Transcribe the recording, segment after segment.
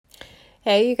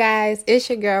Hey, you guys, it's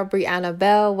your girl, Brianna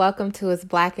Bell. Welcome to It's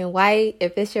Black and White.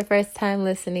 If it's your first time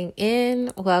listening in,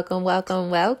 welcome,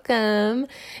 welcome, welcome.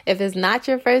 If it's not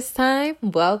your first time,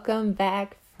 welcome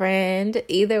back, friend.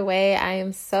 Either way, I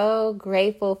am so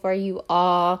grateful for you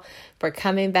all for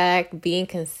coming back, being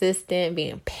consistent,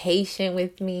 being patient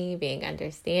with me, being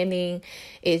understanding.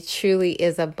 It truly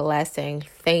is a blessing.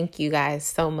 Thank you guys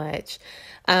so much.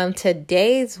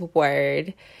 Today's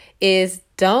word is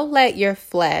don't let your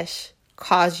flesh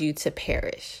cause you to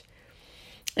perish.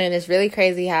 And it's really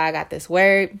crazy how I got this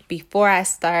word. Before I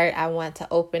start, I want to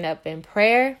open up in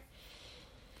prayer.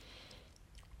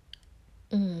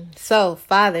 So,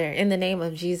 Father, in the name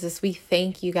of Jesus, we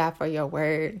thank you, God, for your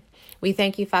word. We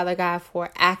thank you, Father God, for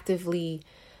actively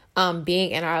being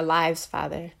in our lives,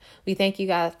 Father. We thank you,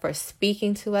 God, for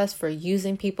speaking to us, for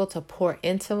using people to pour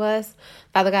into us.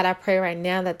 Father God, I pray right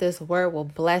now that this word will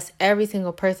bless every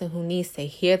single person who needs to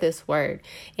hear this word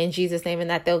in Jesus' name, and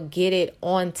that they'll get it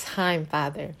on time,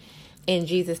 Father. In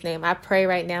Jesus' name, I pray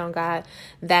right now, God,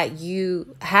 that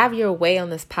you have your way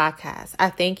on this podcast. I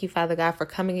thank you, Father God, for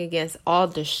coming against all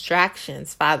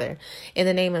distractions, Father, in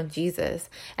the name of Jesus.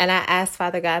 And I ask,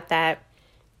 Father God, that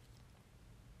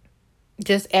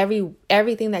just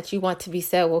everything that you want to be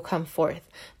said will come forth.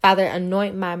 Father,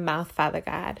 anoint my mouth, Father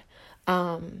God.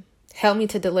 Help me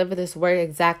to deliver this word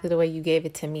exactly the way you gave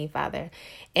it to me, Father.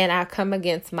 And I come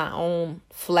against my own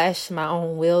flesh, my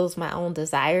own wills, my own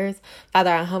desires.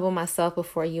 Father, I humble myself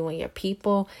before you and your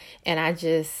people. And I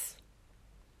just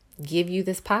give you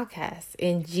this podcast.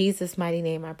 In Jesus' mighty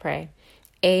name I pray.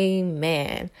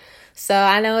 Amen. So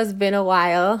I know it's been a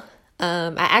while.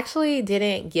 I actually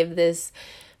didn't give this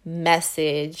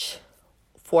message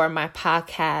for my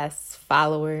podcast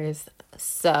followers,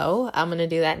 so I'm going to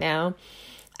do that now.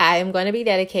 I am going to be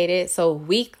dedicated, so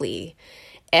weekly,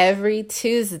 every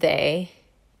Tuesday,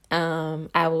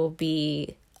 I will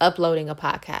be uploading a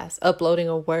podcast, uploading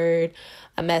a word,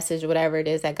 a message, whatever it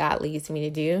is that God leads me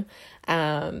to do.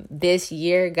 This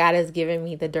year, God has given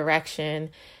me the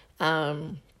direction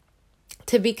to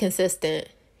be consistent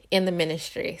in the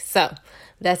ministry. So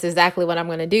that's exactly what I'm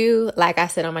going to do. Like I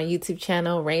said on my YouTube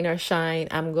channel, Rain or Shine,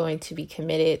 I'm going to be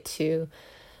committed to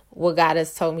what God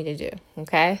has told me to do.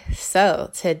 Okay. So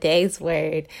today's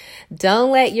word,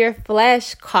 don't let your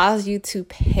flesh cause you to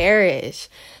perish.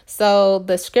 So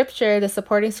the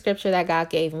supporting scripture that God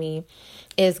gave me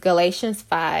is Galatians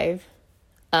chapter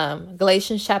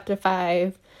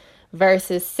 5,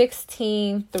 verses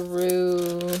 16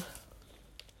 through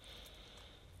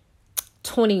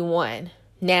 21.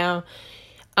 Now,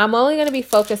 I'm only going to be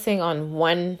focusing on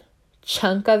one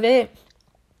chunk of it.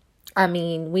 I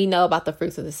mean, we know about the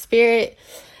fruits of the Spirit,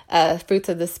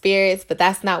 but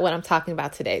that's not what I'm talking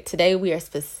about today. Today, we are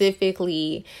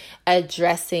specifically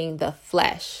addressing the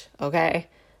flesh, okay?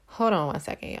 Hold on one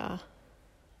second, y'all.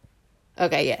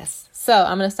 Okay, yes. So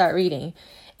I'm going to start reading.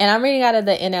 And I'm reading out of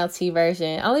the NLT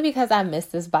version only because I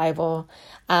missed this Bible.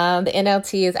 The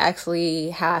NLT is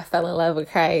actually how I fell in love with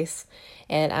Christ.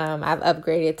 And I've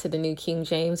upgraded to the New King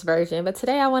James Version. But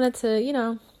today I wanted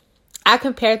to, I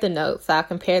compared the notes. I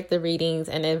compared the readings,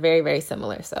 and they're very, very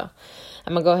similar. So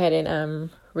I'm going to go ahead and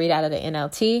read out of the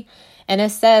NLT. And it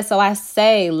says, so I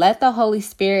say, let the Holy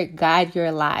Spirit guide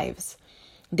your lives.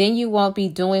 Then you won't be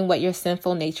doing what your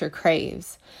sinful nature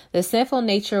craves. The sinful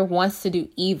nature wants to do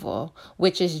evil,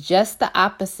 which is just the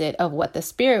opposite of what the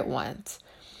Spirit wants.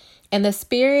 And the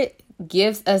Spirit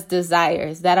gives us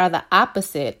desires that are the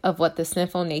opposite of what the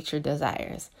sinful nature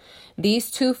desires. These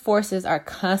two forces are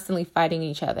constantly fighting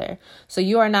each other, so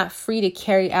you are not free to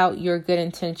carry out your good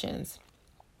intentions.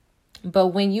 But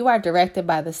when you are directed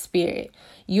by the Spirit,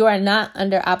 you are not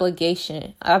under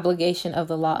obligation of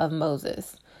the law of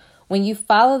Moses. When you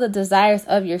follow the desires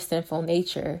of your sinful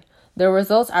nature, the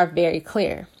results are very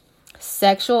clear.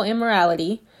 Sexual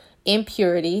immorality,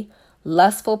 impurity,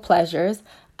 lustful pleasures,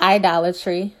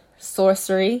 idolatry,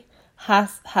 sorcery,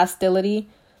 hostility,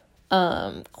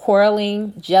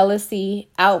 quarreling, jealousy,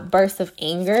 outbursts of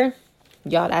anger.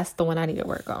 Y'all, that's the one I need to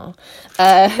work on.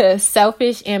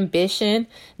 Selfish ambition,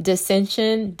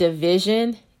 dissension,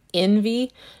 division,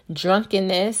 envy,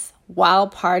 drunkenness,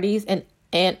 wild parties,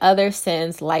 and other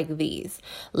sins like these.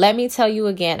 Let me tell you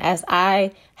again, as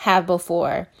I have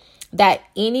before, that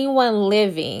anyone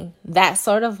living that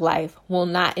sort of life will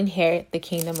not inherit the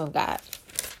kingdom of God.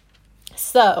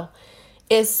 So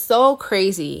it's so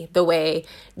crazy the way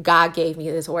God gave me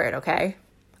this word, okay?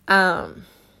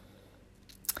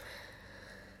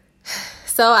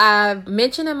 So I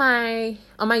mentioned on my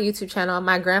YouTube channel,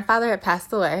 my grandfather had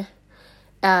passed away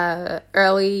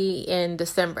early in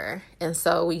December. And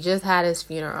so we just had his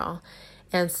funeral.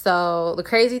 And so the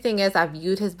crazy thing is I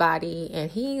viewed his body and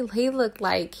he looked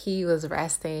like he was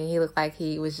resting. He looked like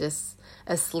he was just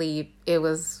asleep. It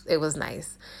was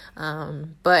nice.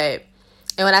 But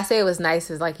when I say it was nice,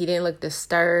 is like he didn't look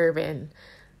disturbed and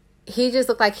he just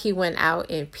looked like he went out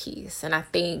in peace. And I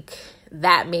think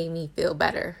that made me feel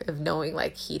better of knowing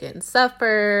like he didn't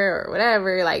suffer or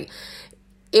whatever. Like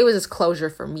it was just closure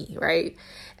for me, right?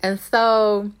 And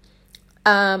so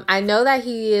I know that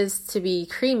he is to be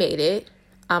cremated.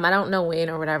 I don't know when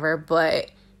or whatever, but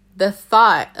the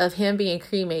thought of him being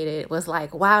cremated was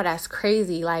like, wow, that's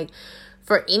crazy. Like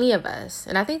for any of us.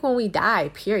 And I think when we die,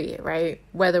 period, right?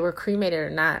 Whether we're cremated or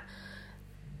not,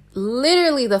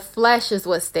 literally the flesh is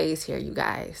what stays here, you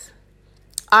guys.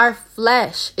 Our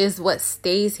flesh is what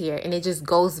stays here. And it just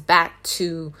goes back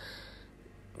to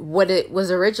what it was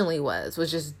originally was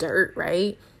just dirt,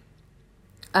 right?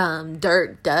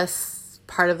 Dirt, dust,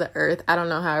 part of the earth. I don't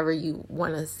know, however you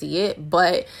want to see it.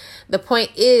 But the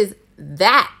point is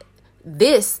that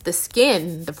the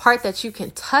skin, the part that you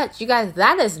can touch, you guys,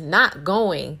 that is not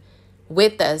going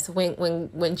with us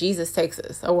when Jesus takes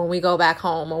us, or when we go back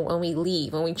home, or when we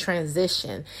leave, when we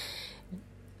transition.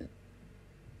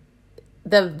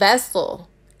 The vessel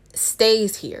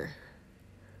stays here.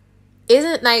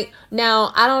 Isn't like,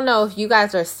 now, I don't know if you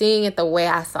guys are seeing it the way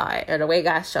I saw it or the way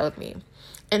God showed me.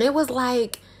 And it was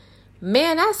like,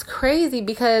 man, that's crazy,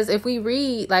 because if we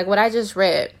read like what I just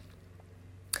read,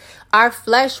 our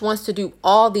flesh wants to do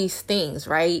all these things,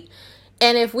 right?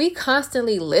 And if we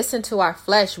constantly listen to our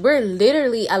flesh, we're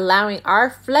literally allowing our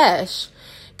flesh,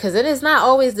 because it is not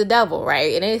always the devil,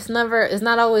 right? And it's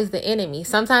not always the enemy.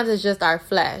 Sometimes it's just our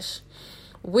flesh.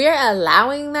 We're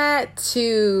allowing that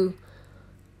to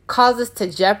cause us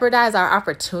to jeopardize our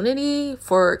opportunity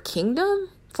for kingdom,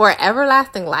 for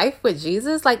everlasting life with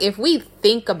Jesus. Like if we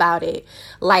think about it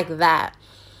like that,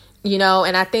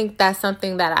 and I think that's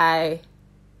something that I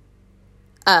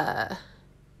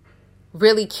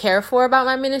really care for about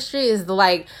my ministry, is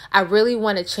like, I really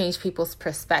want to change people's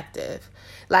perspective.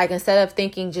 Like instead of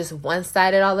thinking just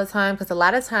one-sided all the time, because a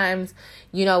lot of times,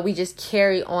 we just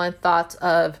carry on thoughts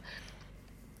of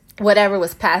whatever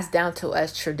was passed down to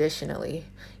us traditionally.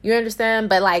 You understand?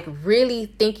 But like really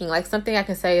thinking, like something I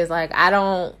can say is like,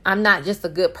 I'm not just a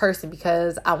good person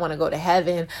because I want to go to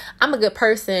heaven. I'm a good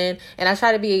person and I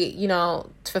try to be, to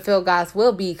fulfill God's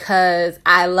will because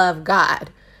I love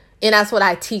God. And that's what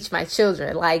I teach my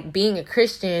children. Like being a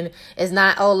Christian is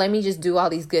not, oh, let me just do all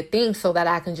these good things so that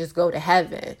I can just go to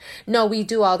heaven. No, we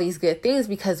do all these good things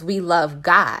because we love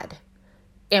God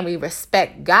and we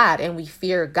respect God and we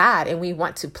fear God and we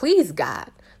want to please God,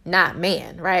 not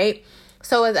man, right?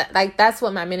 So like that's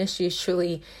what my ministry is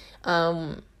truly,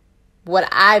 what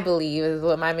I believe is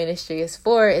what my ministry is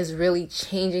for, is really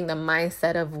changing the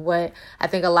mindset of what I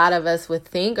think a lot of us would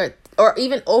think, or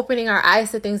even opening our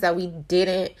eyes to things that we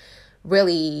didn't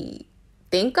really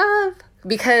think of.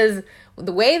 Because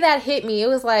the way that hit me, it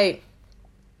was like,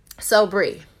 so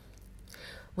Brie,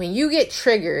 when you get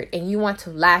triggered and you want to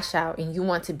lash out and you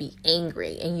want to be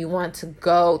angry and you want to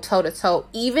go toe to toe,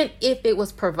 even if it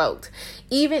was provoked,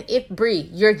 even if Brie,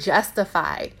 you're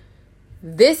justified,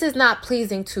 this is not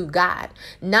pleasing to God.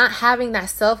 Not having that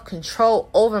self-control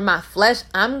over my flesh,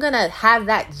 I'm going to have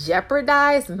that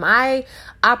jeopardize my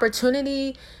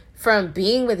opportunity from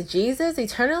being with Jesus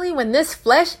eternally when this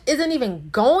flesh isn't even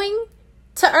going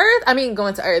to heaven.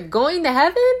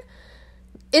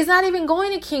 It's not even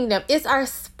going to kingdom. It's our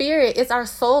spirit. It's our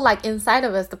soul, like inside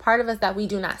of us, the part of us that we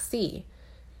do not see,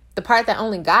 the part that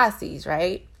only God sees,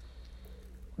 right?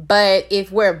 But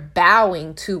if we're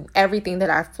bowing to everything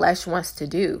that our flesh wants to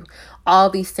do, all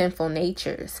these sinful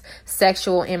natures,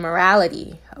 sexual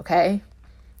immorality, okay,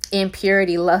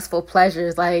 impurity, lustful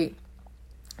pleasures, like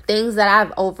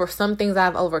some things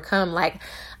I've overcome. Like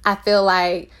I feel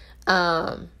like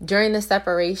during the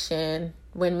separation,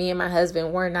 when me and my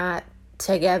husband were not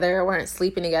together, weren't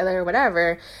sleeping together or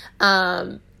whatever,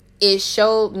 it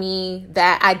showed me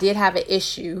that I did have an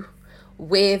issue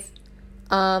with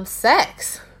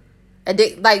sex.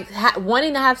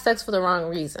 Wanting to have sex for the wrong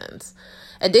reasons.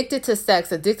 Addicted to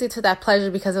sex, addicted to that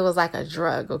pleasure because it was like a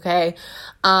drug, okay?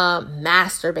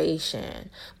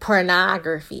 Masturbation,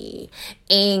 pornography,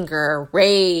 anger,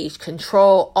 rage,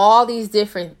 control, all these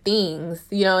different things,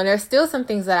 and there's still some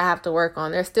things that I have to work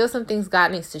on. There's still some things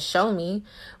God needs to show me,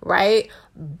 right?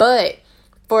 But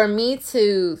for me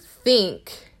to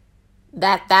think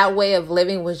that way of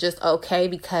living was just okay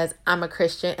because I'm a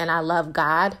Christian and I love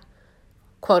God,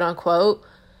 quote unquote,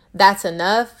 that's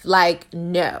enough. Like,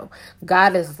 no,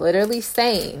 God is literally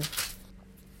saying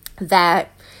that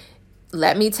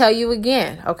let me tell you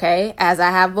again, okay, as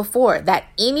I have before, that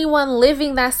anyone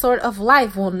living that sort of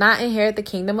life will not inherit the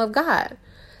kingdom of God.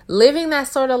 Living that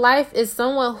sort of life is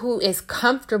someone who is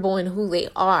comfortable in who they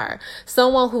are,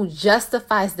 someone who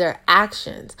justifies their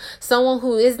actions, someone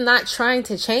who is not trying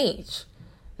to change.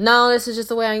 No, this is just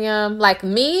the way I am. Like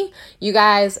me, you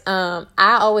guys, I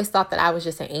always thought that I was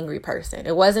just an angry person.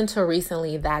 It wasn't until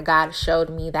recently that God showed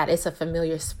me that it's a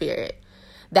familiar spirit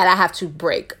that I have to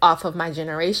break off of my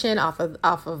generation, off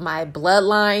of my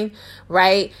bloodline,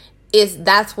 right?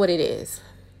 That's what it is.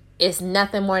 It's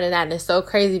nothing more than that. And it's so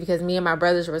crazy because me and my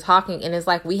brothers were talking, and it's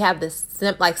like we have this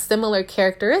similar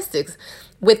characteristics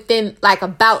within, like,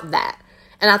 about that.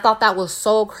 And I thought that was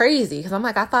so crazy because I'm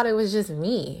like, I thought it was just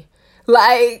me.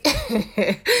 Like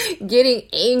getting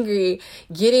angry,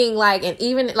 getting like, and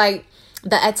even like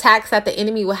the attacks that the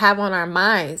enemy will have on our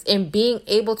minds, and being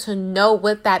able to know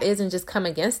what that is and just come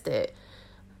against it.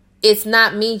 It's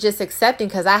not me just accepting,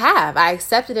 because I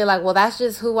accepted it like, well, that's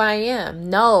just who I am.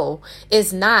 No,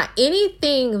 it's not.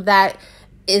 Anything that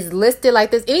is listed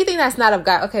like this, anything that's not of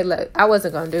God. Okay, look, I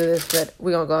wasn't going to do this, but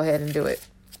we're going to go ahead and do it.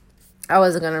 I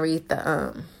wasn't going to read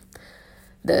the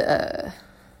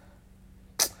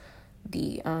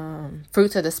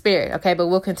fruits of the Spirit. Okay, but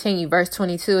we'll continue. Verse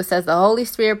 22, it says, the Holy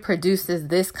Spirit produces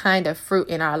this kind of fruit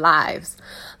in our lives: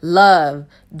 love,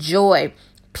 joy,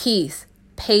 peace,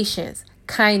 patience,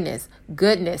 kindness,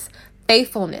 goodness,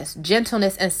 faithfulness,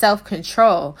 gentleness, and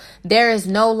self-control. There is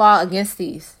no law against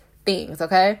these things,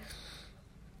 okay?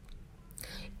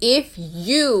 If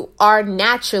you are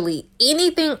naturally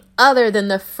anything other than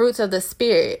the fruits of the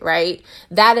Spirit, right,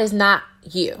 that is not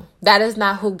you. That is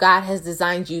not who God has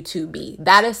designed you to be.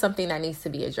 That is something that needs to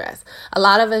be addressed. A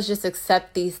lot of us just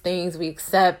accept these things. We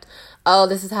accept, oh,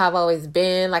 this is how I've always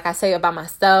been. Like I say about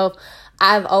myself,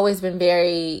 I've always been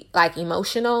very like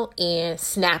emotional and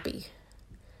snappy.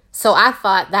 So I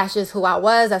thought that's just who I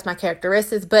was. That's my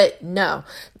characteristics. But no,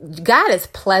 God is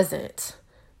pleasant.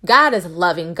 God is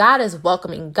loving. God is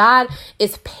welcoming. God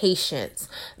is patient.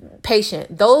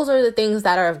 Those are the things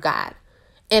that are of God.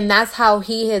 And that's how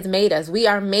he has made us. We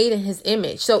are made in his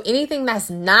image. So anything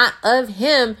that's not of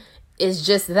him is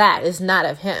just that. It's not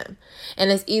of him.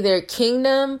 And it's either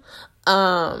kingdom,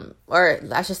 or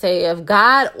I should say of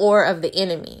God or of the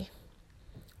enemy.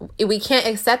 We can't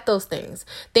accept those things.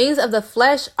 Things of the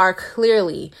flesh are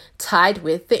clearly tied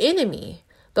with the enemy.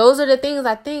 Those are the things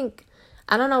I think.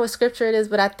 I don't know what scripture it is,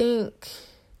 but I think,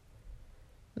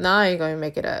 no, I ain't going to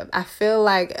make it up. I feel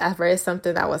like I've read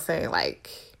something that was saying like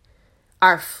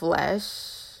our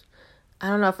flesh. I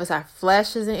don't know if it's our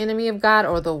flesh is an enemy of God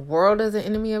or the world is an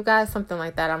enemy of God. Something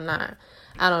like that.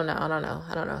 I don't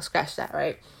know. Scratch that,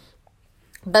 right?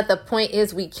 But the point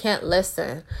is, we can't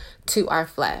listen to our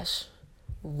flesh.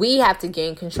 We have to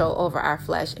gain control over our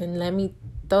flesh. And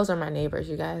those are my neighbors,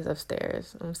 you guys,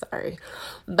 upstairs. I'm sorry.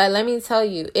 But let me tell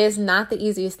you, it's not the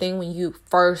easiest thing when you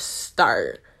first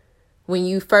start. When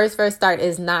you first start,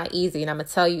 it's not easy. And I'm going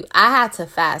to tell you, I had to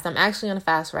fast. I'm actually on a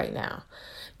fast right now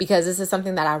because this is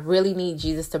something that I really need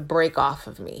Jesus to break off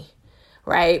of me.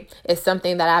 Right? It's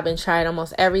something that I've been trying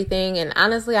almost everything. And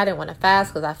honestly, I didn't want to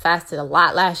fast because I fasted a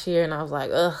lot last year. And I was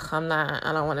like,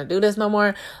 I don't want to do this no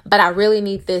more. But I really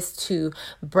need this to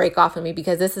break off of me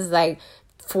because this is like,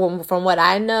 from what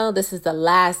I know, this is the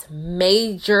last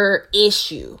major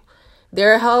issue.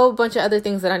 There are a whole bunch of other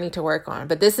things that I need to work on.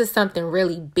 But this is something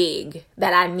really big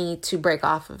that I need to break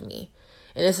off of me.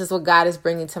 And this is what God is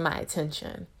bringing to my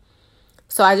attention.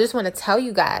 So I just want to tell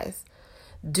you guys,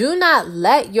 do not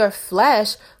let your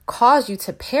flesh cause you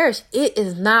to perish. It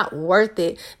is not worth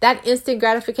it. That instant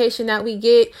gratification that we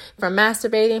get from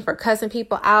masturbating, for cussing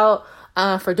people out,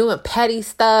 for doing petty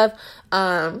stuff,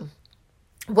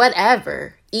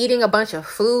 whatever, eating a bunch of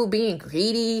food, being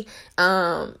greedy,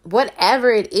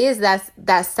 whatever it is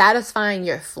that's satisfying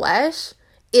your flesh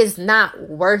is not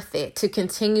worth it to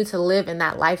continue to live in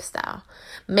that lifestyle.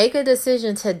 Make a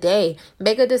decision today.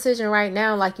 Make a decision right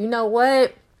now. Like, you know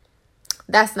what?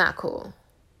 That's not cool.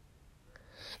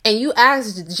 And you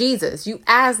ask Jesus, you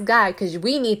ask God, because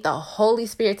we need the Holy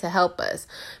Spirit to help us.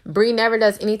 Bree never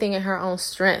does anything in her own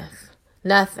strength.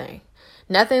 Nothing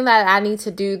that I need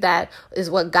to do that is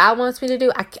what God wants me to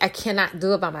do. I cannot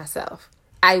do it by myself.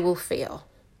 I will fail.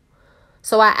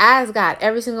 So I ask God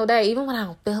every single day, even when I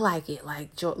don't feel like it,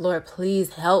 like, Lord,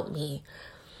 please help me.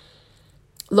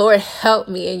 Lord, help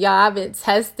me. And y'all, I've been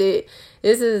tested.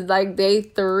 This is like day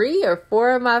 3 or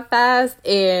 4 of my fast.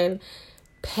 And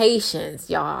patience,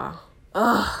 y'all.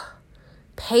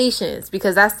 Patience,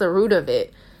 because that's the root of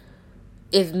it.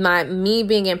 Is me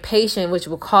being impatient, which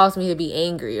will cause me to be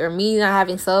angry, or me not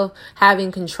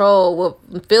having control,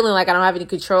 feeling like I don't have any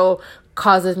control,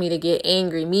 causes me to get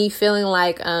angry. Me feeling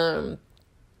like I'm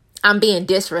being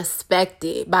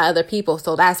disrespected by other people.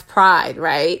 So that's pride,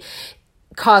 right?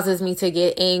 Causes me to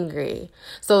get angry.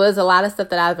 So there's a lot of stuff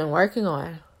that I've been working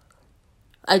on.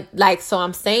 So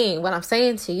I'm saying, what I'm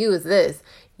saying to you is this: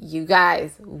 you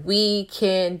guys, we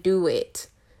can do it.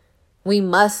 We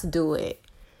must do it,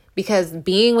 because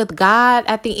being with God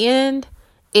at the end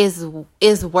is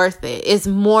worth it. It's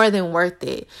more than worth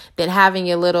it than having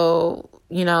your little,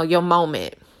 your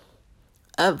moment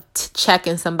of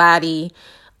checking somebody,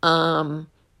 of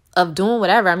doing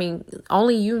whatever. I mean,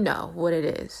 only you know what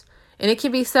it is. And it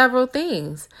can be several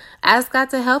things. Ask God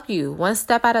to help you one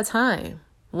step at a time.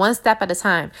 One step at a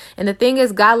time. And the thing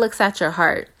is, God looks at your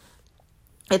heart.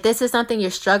 If this is something you're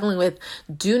struggling with,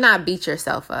 do not beat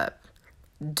yourself up.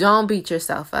 Don't beat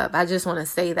yourself up. I just want to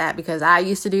say that, because I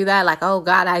used to do that. Like, oh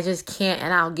God, I just can't,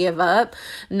 and I'll give up.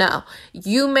 No,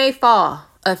 you may fall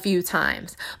a few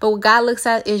times, but what God looks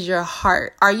at is your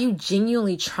heart. Are you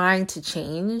genuinely trying to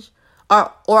change?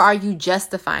 Or are you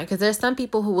justifying? Because there's some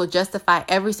people who will justify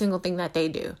every single thing that they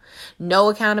do. No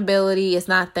accountability. It's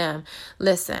not them.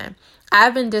 Listen,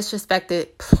 I've been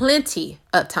disrespected plenty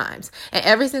of times. And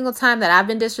every single time that I've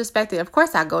been disrespected, of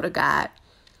course I go to God.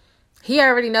 He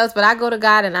already knows, but I go to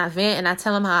God and I vent and I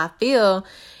tell him how I feel.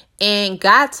 And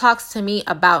God talks to me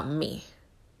about me.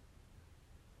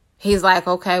 He's like,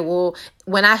 okay, well,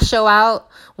 when I show out,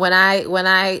 when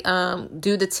I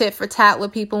do the tit for tat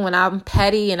with people, when I'm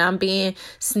petty and I'm being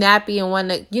snappy and want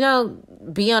to,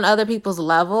 be on other people's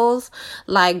levels,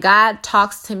 like, God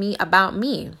talks to me about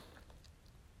me.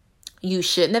 You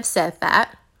shouldn't have said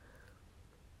that.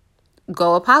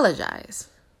 Go apologize.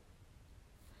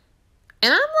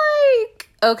 And I'm like,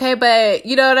 okay, but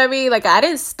you know what I mean? Like, I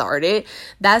didn't start it.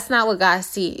 That's not what God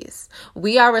sees.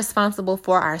 We are responsible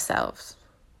for ourselves.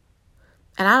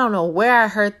 And I don't know where I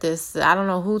heard this. I don't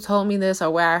know who told me this or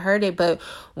where I heard it. But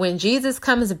when Jesus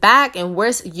comes back and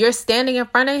you're standing in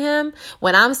front of him,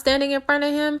 when I'm standing in front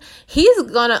of him, he's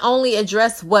going to only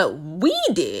address what we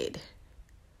did.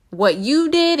 What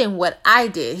you did and what I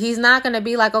did. He's not going to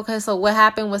be like, okay, so what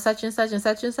happened with such and such and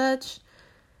such and such?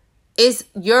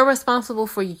 You're responsible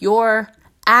for your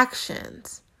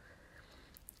actions.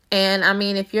 And I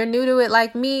mean, if you're new to it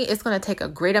like me, it's going to take a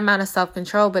great amount of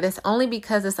self-control, but it's only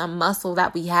because it's a muscle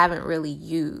that we haven't really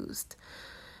used.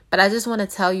 But I just want to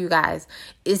tell you guys,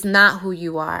 it's not who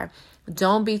you are.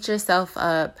 Don't beat yourself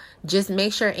up. Just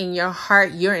make sure in your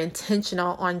heart you're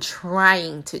intentional on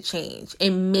trying to change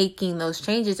and making those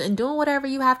changes and doing whatever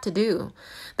you have to do.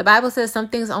 The Bible says some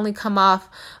things only come off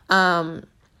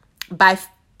by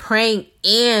praying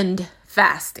and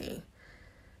fasting.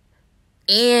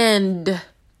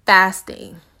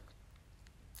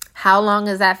 How long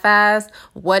is that fast?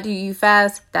 What do you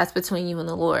fast? That's between you and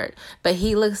the Lord. But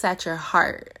he looks at your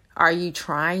heart. Are you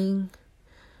trying?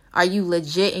 Are you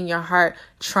legit in your heart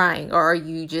trying? Or are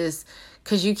you just,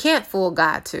 because you can't fool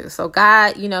God too. So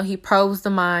God, he probes the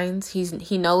minds.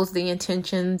 He knows the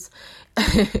intentions.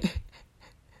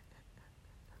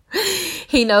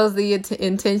 He knows the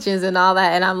intentions and all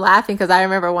that. And I'm laughing because I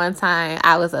remember one time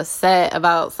I was upset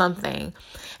about something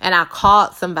and I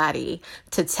called somebody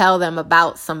to tell them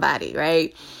about somebody,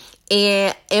 right?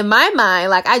 And in my mind,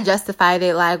 like, I justified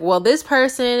it like, well, this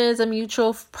person is a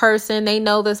mutual person. They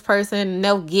know this person and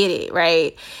they'll get it,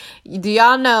 right? Do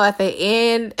y'all know at the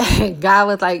end, God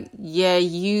was like, yeah,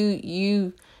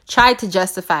 you tried to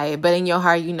justify it, but in your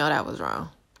heart, you know that was wrong.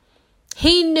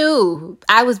 He knew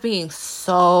I was being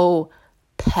so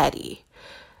petty.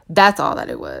 That's all that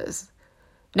it was.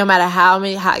 No matter how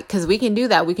because we can do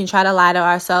that. We can try to lie to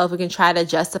ourselves. We can try to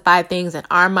justify things in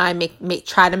our mind,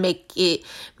 try to make it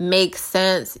make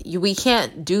sense. We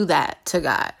can't do that to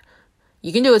God.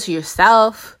 You can do it to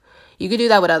yourself. You can do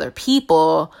that with other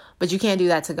people, but you can't do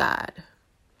that to God.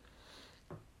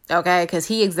 Okay, because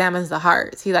he examines the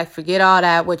hearts. He like, forget all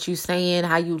that, what you saying,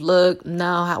 how you look,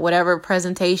 whatever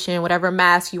presentation, whatever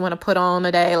mask you want to put on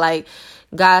today, like,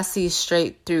 God sees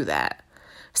straight through that.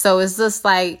 So it's just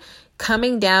like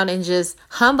coming down and just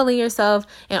humbling yourself,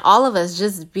 and all of us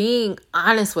just being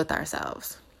honest with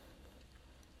ourselves.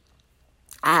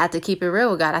 I had to keep it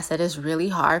real with God. I said, it's really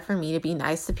hard for me to be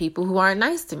nice to people who aren't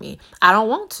nice to me. I don't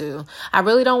want to. I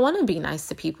really don't want to be nice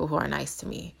to people who are nice to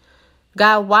me.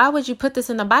 God, why would you put this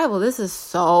in the Bible? This is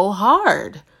so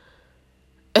hard.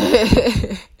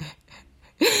 But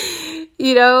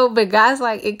God's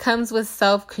like, it comes with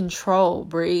self-control,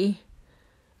 Bree.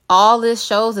 All this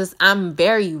shows is I'm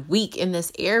very weak in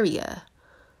this area.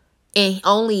 And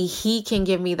only he can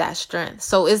give me that strength.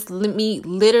 So it's me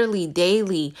literally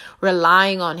daily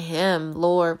relying on him.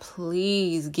 Lord,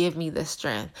 please give me the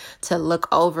strength to look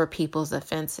over people's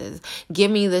offenses. Give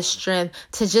me the strength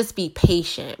to just be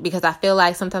patient, because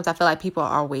sometimes I feel like people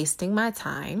are wasting my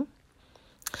time.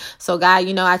 So God,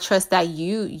 I trust that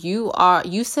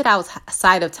you sit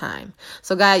outside of time.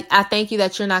 So God, I thank you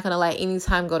that you're not going to let any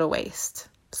time go to waste.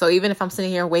 So even if I'm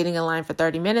sitting here waiting in line for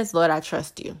 30 minutes, Lord, I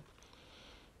trust you.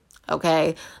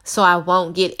 Okay, so I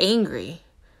won't get angry,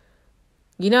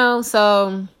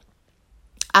 so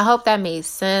I hope that made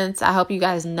sense. I hope you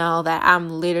guys know that I'm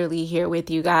literally here with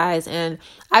you guys. And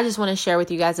I just want to share with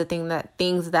you guys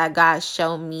things that God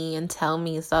showed me and tell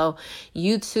me. So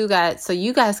you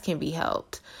guys can be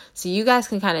helped. So you guys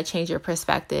can kind of change your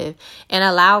perspective and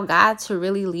allow God to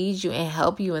really lead you and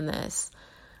help you in this.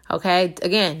 Okay.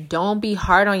 Again, don't be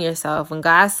hard on yourself. When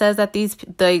God says that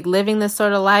living this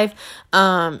sort of life,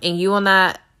 and you will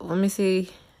not,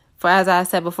 for as I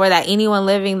said before, that anyone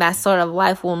living that sort of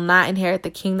life will not inherit the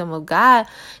kingdom of God.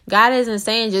 God isn't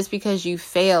saying just because you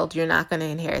failed, you're not going to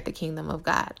inherit the kingdom of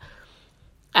God.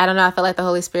 I don't know. I feel like the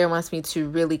Holy Spirit wants me to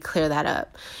really clear that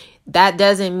up. That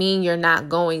doesn't mean you're not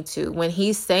going to. When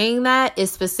he's saying that,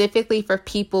 it's specifically for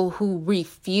people who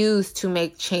refuse to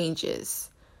make changes,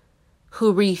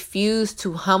 who refuse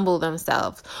to humble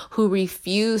themselves, who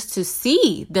refuse to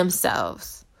see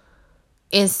themselves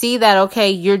and see that,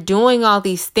 okay, you're doing all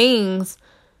these things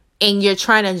and you're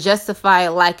trying to justify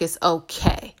it like it's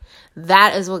okay.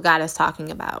 That is what God is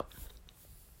talking about.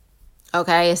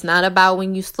 Okay, it's not about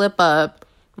when you slip up,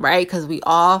 right? Because we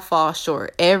all fall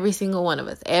short, every single one of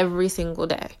us, every single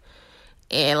day.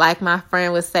 And like my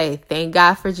friend would say, thank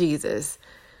God for Jesus.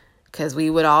 Because we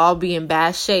would all be in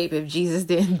bad shape if Jesus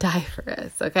didn't die for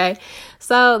us, okay?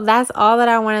 So that's all that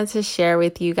I wanted to share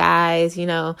with you guys,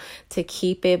 to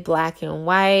keep it black and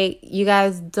white. You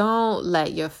guys, don't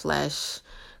let your flesh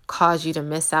cause you to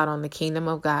miss out on the kingdom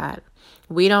of God.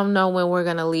 We don't know when we're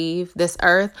going to leave this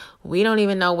earth. We don't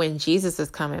even know when Jesus is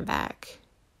coming back.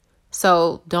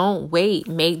 So don't wait.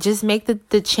 Just make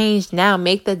the change now.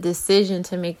 Make the decision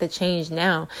to make the change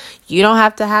now. You don't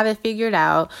have to have it figured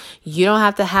out. You don't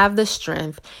have to have the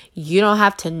strength. You don't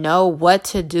have to know what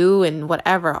to do and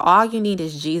whatever. All you need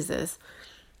is Jesus.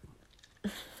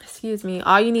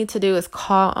 All you need to do is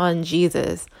call on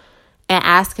Jesus and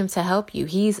ask him to help you.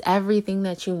 He's everything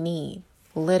that you need.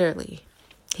 Literally.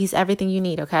 He's everything you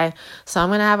need, okay? So I'm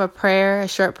going to have a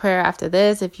short prayer after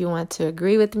this if you want to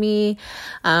agree with me.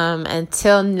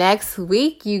 Until next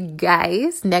week, you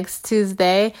guys, next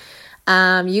Tuesday,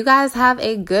 you guys have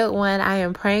a good one. I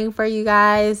am praying for you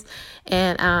guys.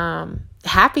 And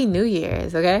Happy New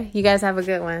Year's, okay? You guys have a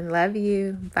good one. Love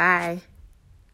you. Bye.